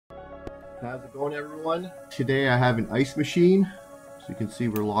How's it going, everyone? Today I have an ice machine. So you can see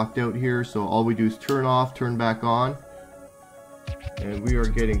we're locked out here, so all we do is turn off, turn back on, and we are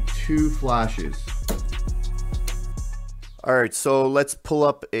getting 2 flashes. Alright, so let's pull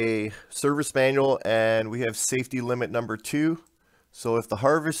up a service manual, and we have safety limit number 2. So if the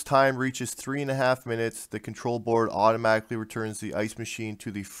harvest time reaches 3.5 minutes, the control board automatically returns the ice machine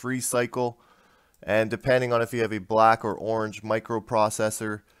to the freeze cycle. And depending on if you have a black or orange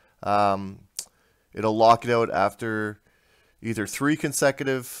microprocessor, it'll lock it out after either 3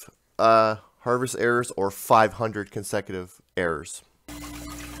 consecutive harvest errors or 500 consecutive errors.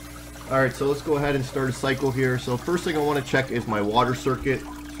 Alright, so let's go ahead and start a cycle here. So first thing I want to check is my water circuit.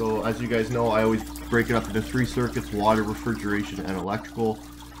 So as you guys know, I always break it up into 3 circuits: water, refrigeration, and electrical.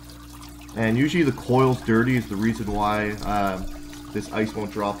 And usually the coil's dirty is the reason why this ice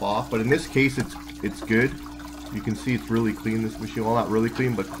won't drop off. But in this case, it's good. You can see it's really clean, this machine. Well, not really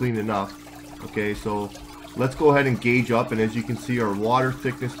clean, but clean enough. Okay, so let's go ahead and gauge up, and as you can see, our water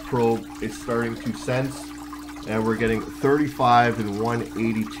thickness probe is starting to sense, and we're getting 35 and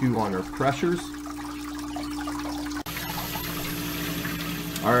 182 on our pressures.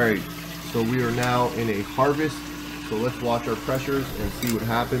 Alright, so we are now in a harvest, so let's watch our pressures and see what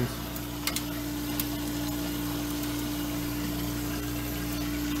happens.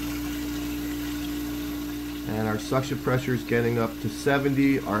 And our suction pressure is getting up to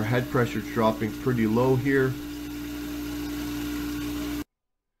 70. Our head pressure is dropping pretty low here.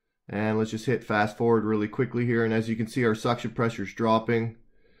 And let's just hit fast forward really quickly here. And as you can see, our suction pressure is dropping.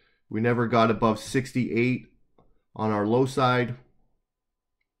 We never got above 68 on our low side.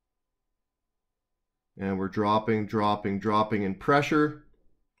 And we're dropping in pressure.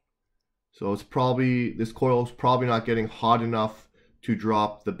 So it's probably, this coil is probably not getting hot enough to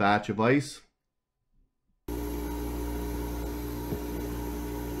drop the batch of ice.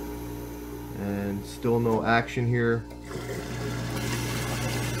 And still no action here.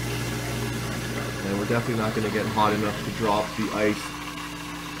 And we're definitely not going to get hot enough to drop the ice.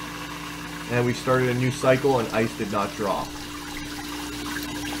 And we started a new cycle and ice did not drop.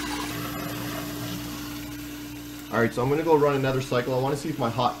 Alright, so I'm going to go run another cycle. I want to see if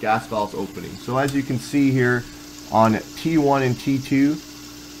my hot gas valve's opening. So as you can see here on T1 and T2,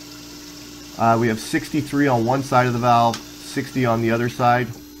 we have 63 on one side of the valve, 60 on the other side.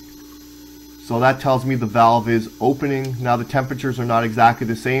 So that tells me the valve is opening. Now the temperatures are not exactly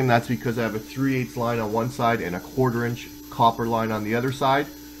the same. That's because I have a 3/8 line on one side and a 1/4 inch copper line on the other side.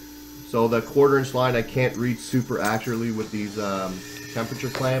 So the 1/4 inch line I can't read super accurately with these temperature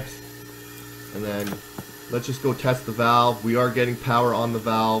clamps. And then let's just go test the valve. We are getting power on the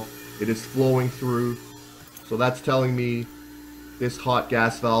valve. It is flowing through. So that's telling me this hot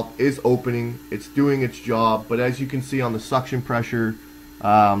gas valve is opening. It's doing its job. But as you can see on the suction pressure,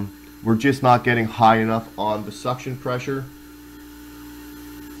 we're just not getting high enough on the suction pressure.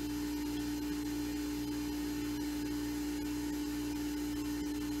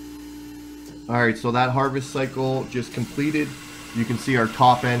 Alright, so that harvest cycle just completed. You can see our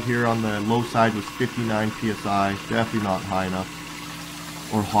top end here on the low side was 59 psi. Definitely not high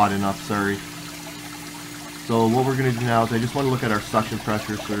enough. Or hot enough, sorry. So what we're going to do now is I just want to look at our suction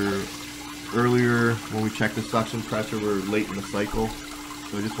pressure. So earlier when we checked the suction pressure, we're late in the cycle.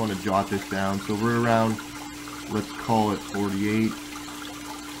 So I just want to jot this down. So we're around, let's call it 48,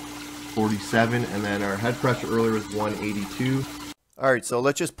 47, and then our head pressure earlier was 182. Alright, so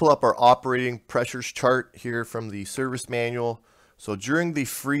let's just pull up our operating pressures chart here from the service manual. So during the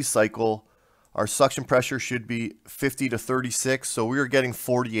freeze cycle, our suction pressure should be 50 to 36, so we are getting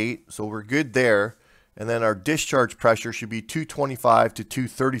 48, so we're good there. And then our discharge pressure should be 225 to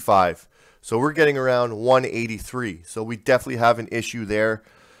 235. So we're getting around 183. So we definitely have an issue there.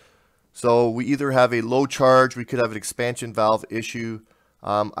 So we either have a low charge, we could have an expansion valve issue.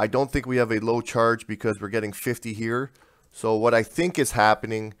 I don't think we have a low charge because we're getting 50 here. So what I think is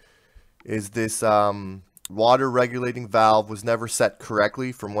happening is this water regulating valve was never set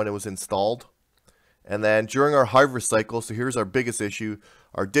correctly from when it was installed. And then during our harvest cycle, so here's our biggest issue,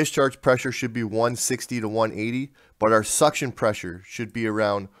 our discharge pressure should be 160 to 180, but our suction pressure should be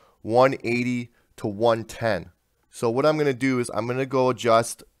around 180 to 110. So what I'm going to do is I'm going to go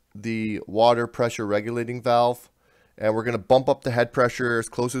adjust the water pressure regulating valve, and we're going to bump up the head pressure as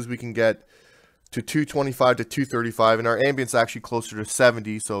close as we can get to 225 to 235, and our ambient's actually closer to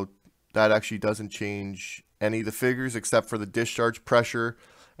 70, so that actually doesn't change any of the figures except for the discharge pressure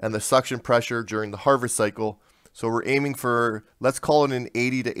and the suction pressure during the harvest cycle. So we're aiming for, let's call it an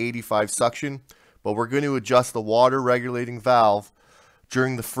 80 to 85 suction, but we're going to adjust the water regulating valve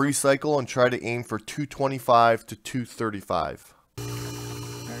during the freeze cycle and try to aim for 225 to 235.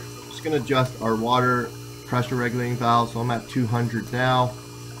 just going to adjust our water pressure regulating valve. So I'm at 200 now.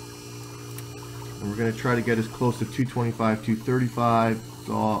 And we're going to try to get as close to 225, 235.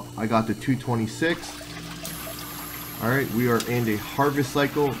 So I got to 226. Alright, we are in a harvest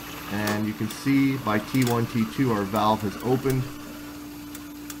cycle. And you can see by T1, T2 our valve has opened.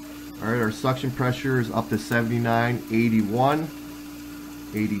 Alright, our suction pressure is up to 79, 81,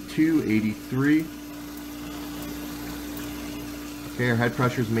 82, 83. Okay, our head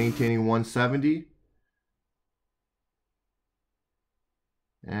pressure is maintaining 170.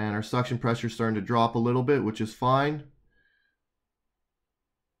 And our suction pressure is starting to drop a little bit, which is fine.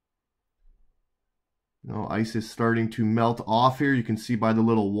 You know, ice is starting to melt off here. You can see by the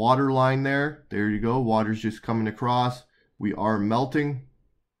little water line there. There you go. Water's just coming across. We are melting.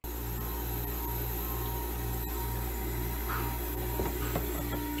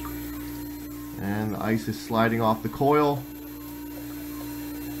 And the ice is sliding off the coil.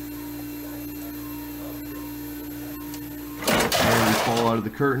 And we fall out of the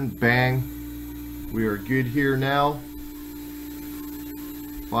curtain. Bang. We are good here now.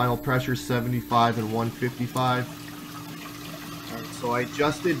 Final pressure 75 and 155. Alright, so I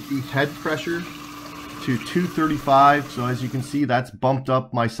adjusted the head pressure to 235. So as you can see, that's bumped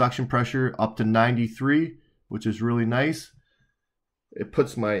up my suction pressure up to 93, which is really nice. It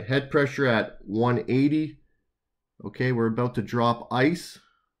puts my head pressure at 180. Okay, we're about to drop ice.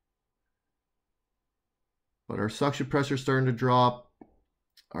 But our suction pressure is starting to drop.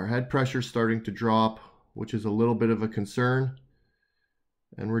 Our head pressure is starting to drop, which is a little bit of a concern.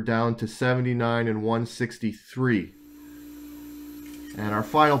 And we're down to 79 and 163. And our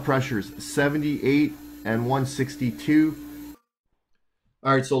final pressure is 78 and 162.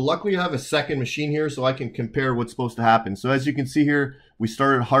 Alright, so luckily I have a second machine here so I can compare what's supposed to happen. So as you can see here, we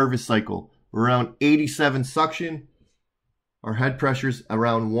started harvest cycle. We're around 87 suction. Our head pressure is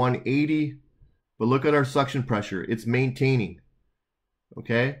around 180. But look at our suction pressure. It's maintaining.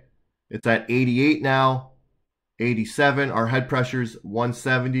 Okay? It's at 88 now. 87. Our head pressure is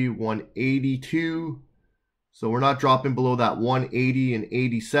 170, 182. So we're not dropping below that 180 and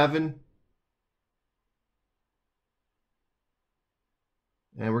 87.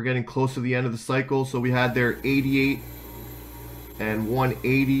 And we're getting close to the end of the cycle. So we had there 88 and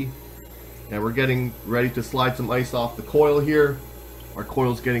 180. And we're getting ready to slide some ice off the coil here. Our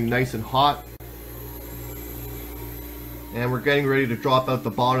coil's getting nice and hot. And we're getting ready to drop out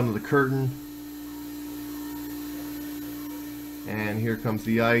the bottom of the curtain. And here comes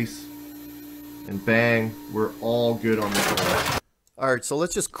the ice. And bang, we're all good on the coil. Alright, so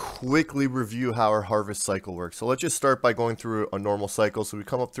let's just quickly review how our harvest cycle works. So let's just start by going through a normal cycle. So we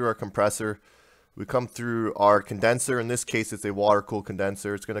come up through our compressor. We come through our condenser. In this case, it's a water-cooled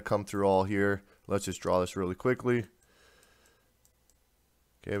condenser. It's going to come through all here. Let's just draw this really quickly.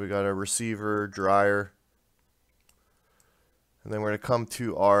 Okay, we got our receiver, dryer. And then we're going to come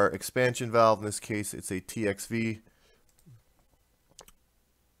to our expansion valve. In this case, it's a TXV.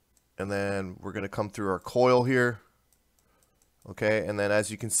 And then we're going to come through our coil here. Okay, and then as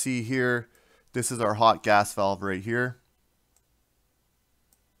you can see here, this is our hot gas valve right here.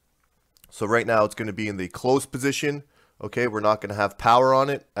 So right now it's going to be in the closed position. Okay, we're not going to have power on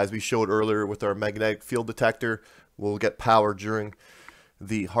it. As we showed earlier with our magnetic field detector, we'll get power during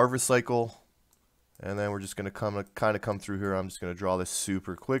the harvest cycle. And then we're just going to kind of come through here. I'm just going to draw this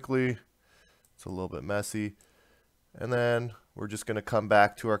super quickly. It's a little bit messy. And then we're just going to come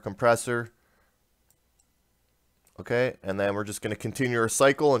back to our compressor. Okay, and then we're just going to continue our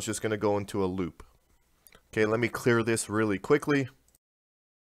cycle, and it's just going to go into a loop. Okay, let me clear this really quickly.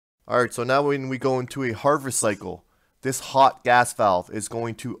 Alright, so now when we go into a harvest cycle, this hot gas valve is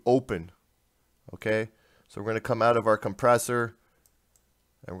going to open. Okay, so we're going to come out of our compressor,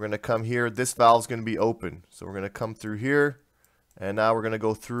 and we're going to come here. This valve is going to be open. So we're going to come through here, and now we're going to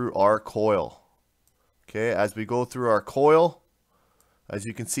go through our coil. Okay, as we go through our coil, as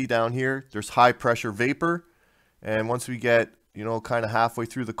you can see down here, there's high pressure vapor. And once we get, kind of halfway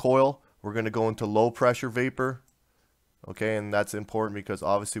through the coil, we're going to go into low pressure vapor. Okay, and that's important because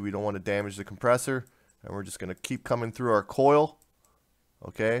obviously we don't want to damage the compressor. And we're just going to keep coming through our coil.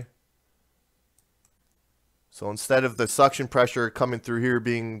 Okay. So instead of the suction pressure coming through here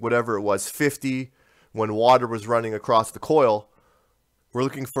being whatever it was, 50, when water was running across the coil, we're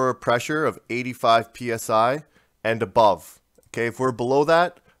looking for a pressure of 85 psi and above. Okay, if we're below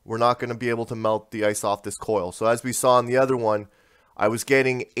that, we're not going to be able to melt the ice off this coil. So as we saw in the other one, I was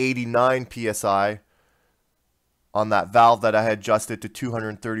getting 89 psi on that valve that I had adjusted to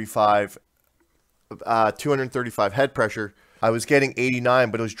 235 head pressure. I was getting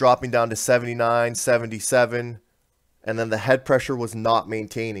 89, but it was dropping down to 79, 77, and then the head pressure was not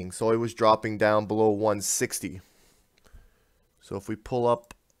maintaining, so it was dropping down below 160. So if we pull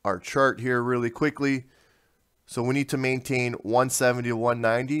up our chart here really quickly, so we need to maintain 170 to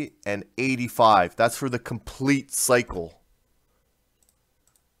 190 and 85. That's for the complete cycle.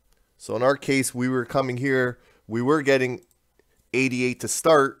 So in our case, we were coming here, we were getting 88 to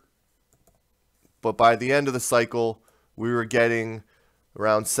start, but by the end of the cycle, we were getting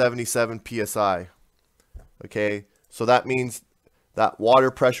around 77 psi. Okay, so that means that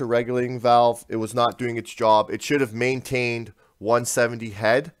water pressure regulating valve, it was not doing its job. It should have maintained 170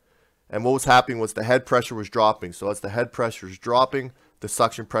 head, and what was happening was the head pressure was dropping. So as the head pressure is dropping, the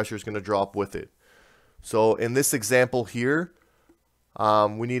suction pressure is going to drop with it. So in this example here,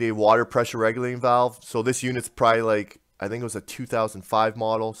 we need a water pressure regulating valve. So this unit's probably like, I think it was a 2005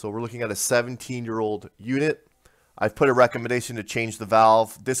 model. So we're looking at a 17-year-old unit. I've put a recommendation to change the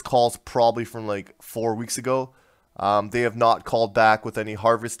valve. This call's probably from like 4 weeks ago. They have not called back with any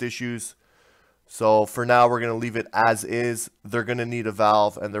harvest issues. So for now, we're going to leave it as is. They're going to need a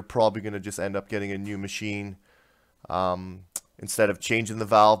valve, and they're probably going to just end up getting a new machine instead of changing the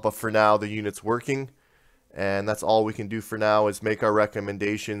valve. But for now, the unit's working. And that's all we can do for now is make our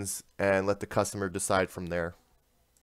recommendations and let the customer decide from there.